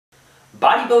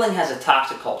Bodybuilding has a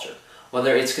toxic culture,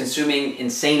 whether it's consuming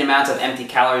insane amounts of empty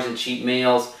calories and cheat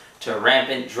meals to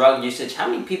rampant drug usage. How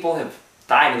many people have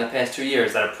died in the past 2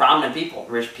 years that are prominent people?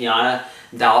 Rich Piana,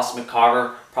 Dallas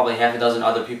McCarver, probably half a dozen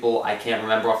other people I can't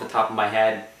remember off the top of my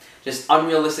head. Just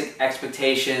unrealistic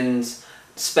expectations,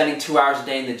 spending 2 hours a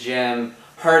day in the gym,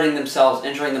 hurting themselves,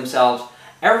 injuring themselves.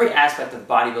 Every aspect of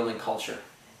bodybuilding culture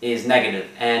is negative.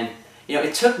 And you know,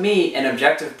 it took me an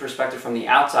objective perspective from the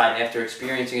outside after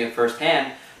experiencing it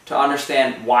firsthand to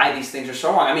understand why these things are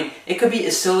so wrong. I mean, it could be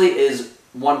as silly as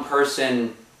one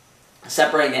person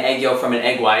separating the egg yolk from an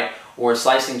egg white or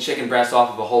slicing chicken breast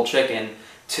off of a whole chicken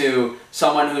to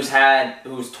someone who's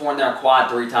torn their quad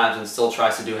 3 times and still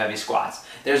tries to do heavy squats.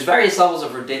 There's various levels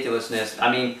of ridiculousness.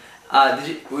 I mean,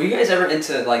 were you guys ever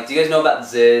into, like, do you guys know about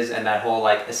Ziz and that whole,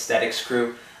 like, aesthetics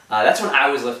crew? That's when I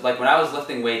was when I was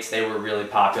lifting weights, they were really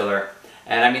popular.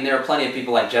 And I mean, there are plenty of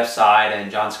people like Jeff Side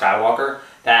and John Skywalker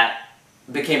that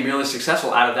became really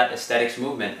successful out of that aesthetics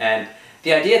movement. And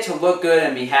the idea to look good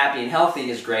and be happy and healthy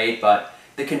is great, but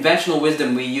the conventional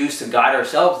wisdom we use to guide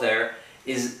ourselves there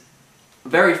is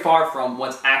very far from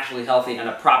what's actually healthy and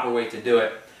a proper way to do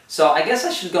it. So I guess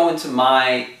I should go into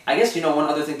one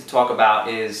other thing to talk about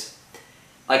is,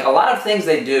 like, a lot of things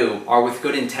they do are with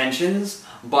good intentions,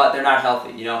 but they're not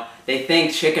healthy. You know, they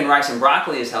think chicken, rice, and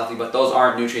broccoli is healthy, but those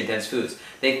aren't nutrient-dense foods.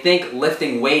 They think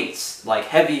lifting weights, like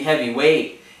heavy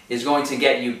weight, is going to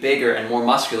get you bigger and more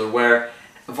muscular, where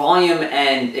volume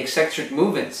and eccentric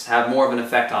movements have more of an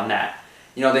effect on that.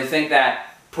 You know, they think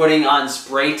that putting on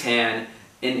spray tan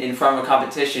in front of a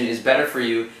competition is better for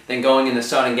you than going in the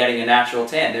sun and getting a natural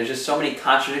tan. There's just so many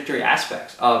contradictory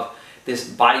aspects of this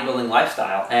bodybuilding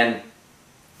lifestyle. And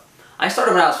I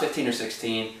started when I was 15 or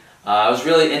 16. I was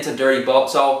really into dirty bulk,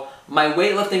 so my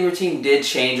weightlifting routine did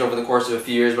change over the course of a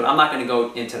few years, but I'm not going to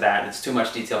go into that. It's too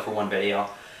much detail for one video.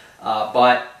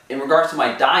 But in regards to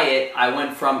my diet, I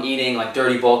went from eating like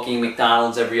dirty bulking,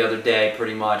 McDonald's every other day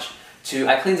pretty much, to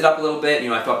I cleaned it up a little bit. You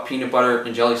know, I thought peanut butter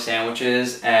and jelly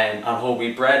sandwiches and on whole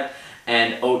wheat bread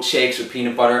and oat shakes with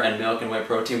peanut butter and milk and whey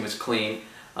protein was clean.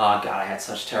 God, I had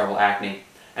such terrible acne.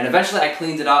 And eventually I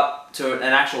cleaned it up to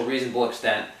an actual reasonable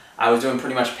extent. I was doing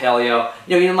pretty much paleo,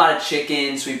 you know, eating a lot of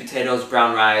chicken, sweet potatoes,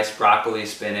 brown rice, broccoli,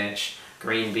 spinach,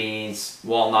 green beans,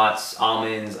 walnuts,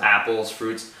 almonds, apples,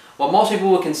 fruits. What most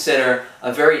people would consider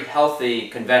a very healthy,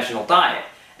 conventional diet.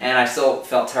 And I still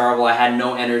felt terrible. I had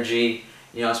no energy.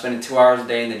 You know, spending 2 hours a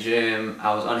day in the gym.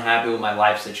 I was unhappy with my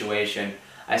life situation.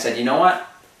 I said, you know what?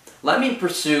 Let me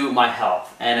pursue my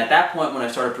health. And at that point, when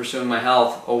I started pursuing my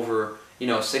health over,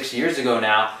 6 years ago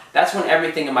now, that's when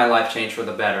everything in my life changed for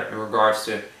the better in regards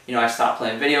to, I stopped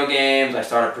playing video games, I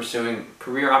started pursuing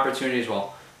career opportunities.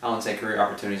 Well, I wouldn't say career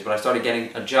opportunities, but I started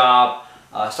getting a job,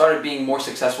 started being more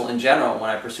successful in general when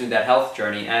I pursued that health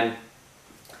journey. And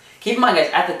keep in mind, guys,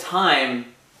 at the time,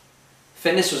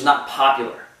 fitness was not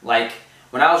popular. Like,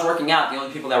 when I was working out, the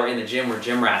only people that were in the gym were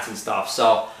gym rats and stuff.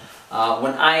 So,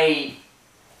 when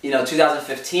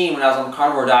 2015, when I was on the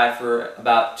carnivore diet for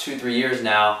about 2-3 years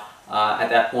now, at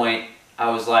that point, I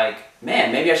was like,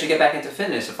 man, maybe I should get back into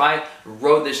fitness. If I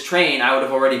rode this train, I would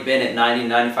have already been at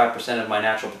 90-95% of my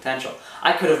natural potential.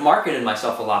 I could have marketed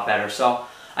myself a lot better. So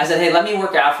I said, hey, let me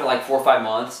work out for like 4 or 5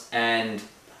 months. And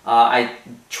I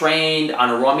trained on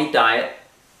a raw meat diet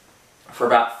for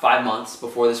about 5 months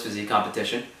before this physique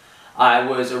competition. I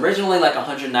was originally like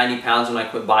 190 pounds when I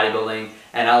quit bodybuilding,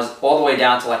 and I was all the way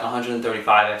down to like 135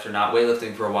 after not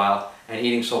weightlifting for a while and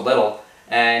eating so little.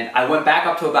 And I went back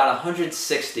up to about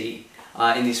 160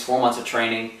 in these 4 months of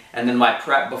training. And then my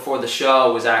prep before the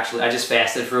show was actually, I just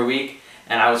fasted for a week,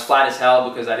 and I was flat as hell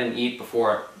because I didn't eat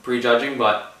before prejudging,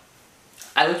 but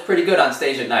I looked pretty good on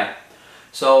stage at night.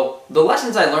 So the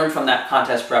lessons I learned from that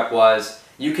contest prep was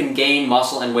you can gain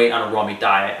muscle and weight on a raw meat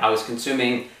diet. I was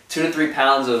consuming 2 to 3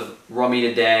 pounds of raw meat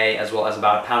a day, as well as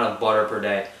about a pound of butter per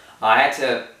day. I had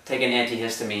to take an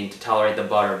antihistamine to tolerate the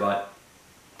butter, but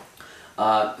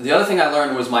the other thing I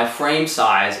learned was my frame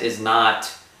size is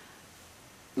not,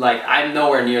 like, I'm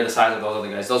nowhere near the size of those other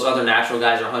guys. Those other natural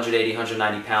guys are 180,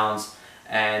 190 pounds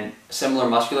and similar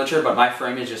musculature, but my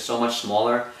frame is just so much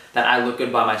smaller that I look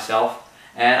good by myself.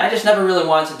 And I just never really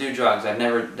wanted to do drugs. I've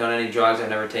never done any drugs. I've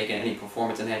never taken any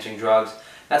performance-enhancing drugs.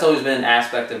 That's always been an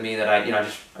aspect of me that I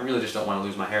really just don't want to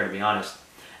lose my hair, to be honest.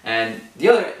 And the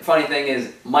other funny thing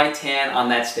is my tan on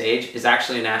that stage is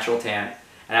actually a natural tan.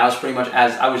 And I was pretty much,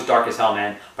 I was dark as hell,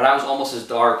 man. But I was almost as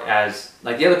dark as,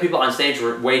 like, the other people on stage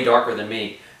were way darker than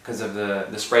me because of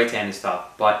the spray tan and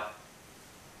stuff. But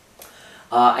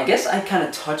I guess I kind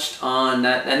of touched on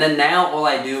that. And then now all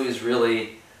I do is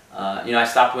really, I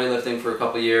stopped weightlifting for a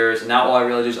couple years. And now all I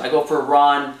really do is I go for a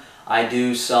run. I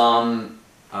do some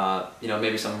You know,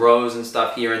 maybe some rows and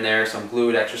stuff here and there, some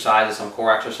glute exercises, some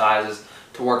core exercises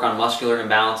to work on muscular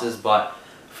imbalances. But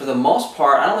for the most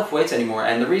part, I don't lift weights anymore.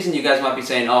 And the reason you guys might be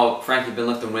saying, oh, Frank, you've been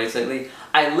lifting weights lately,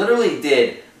 I literally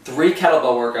did 3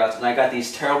 kettlebell workouts and I got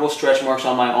these terrible stretch marks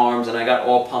on my arms and I got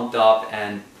all pumped up.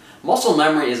 And muscle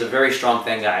memory is a very strong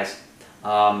thing, guys.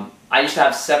 I used to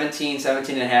have 17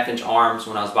 and a half inch arms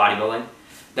when I was bodybuilding.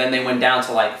 Then they went down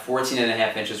to like 14 and a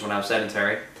half inches when I was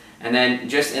sedentary. And then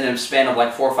just in a span of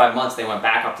like 4 or 5 months, they went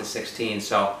back up to 16.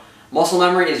 So muscle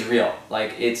memory is real.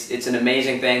 Like it's an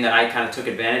amazing thing that I kind of took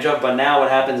advantage of. But now what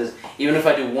happens is, even if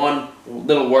I do one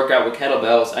little workout with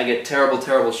kettlebells, I get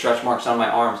terrible stretch marks on my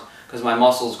arms because my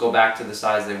muscles go back to the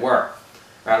size they were.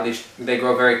 Or at least they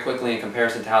grow very quickly in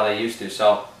comparison to how they used to.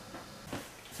 So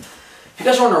if you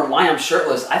guys wonder why I'm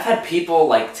shirtless, I've had people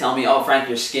like tell me, oh, Frank,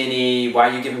 you're skinny. Why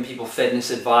are you giving people fitness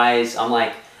advice? I'm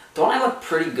like, don't I look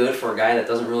pretty good for a guy that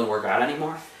doesn't really work out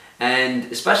anymore?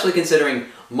 And especially considering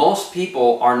most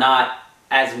people are not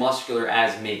as muscular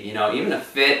as me. You know, even a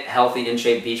fit, healthy, in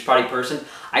shape beach party person,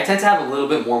 I tend to have a little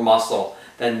bit more muscle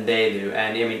than they do.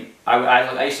 And I mean,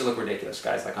 I used to look ridiculous,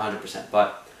 guys, like 100%.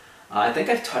 But I think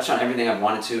I've touched on everything I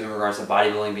wanted to in regards to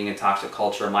bodybuilding being a toxic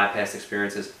culture, my past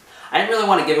experiences. I didn't really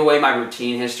want to give away my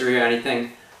routine history or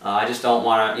anything. I just don't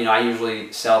want to, you know, I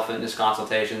usually sell fitness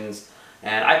consultations.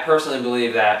 And I personally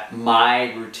believe that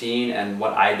my routine and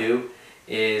what I do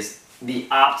is the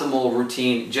optimal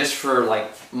routine just for like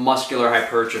muscular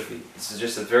hypertrophy. This is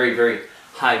just a very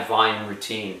high volume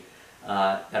routine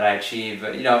that I achieve.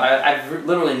 You know, I've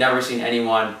literally never seen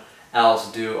anyone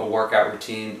else do a workout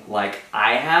routine like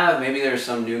I have. Maybe there's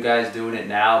some new guys doing it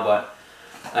now, but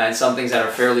and some things that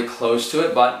are fairly close to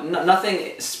it, but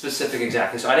nothing specific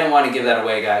exactly. So I didn't want to give that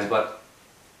away, guys. But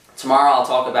tomorrow I'll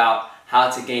talk about how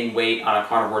to gain weight on a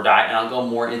carnivore diet, and I'll go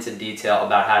more into detail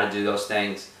about how to do those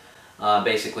things.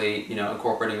 Basically, you know,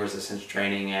 incorporating resistance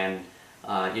training, and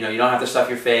you know, you don't have to stuff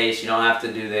your face, you don't have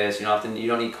to do this, you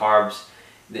don't eat carbs.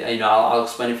 You know, I'll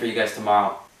explain it for you guys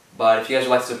tomorrow. But if you guys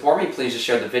would like to support me, please just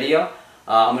share the video.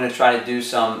 I'm going to try to do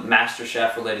some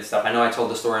MasterChef related stuff. I know I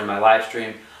told the story in my live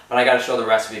stream, but I got to show the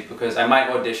recipe because I might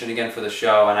audition again for the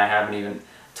show, and I haven't even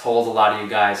told a lot of you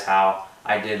guys how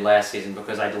I did last season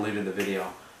because I deleted the video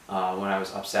when I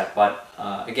was upset. But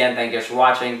again, thank you guys for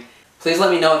watching. Please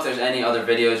let me know if there's any other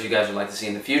videos you guys would like to see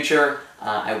in the future.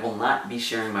 I will not be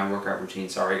sharing my workout routine,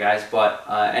 sorry guys, but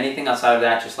anything outside of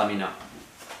that, just let me know.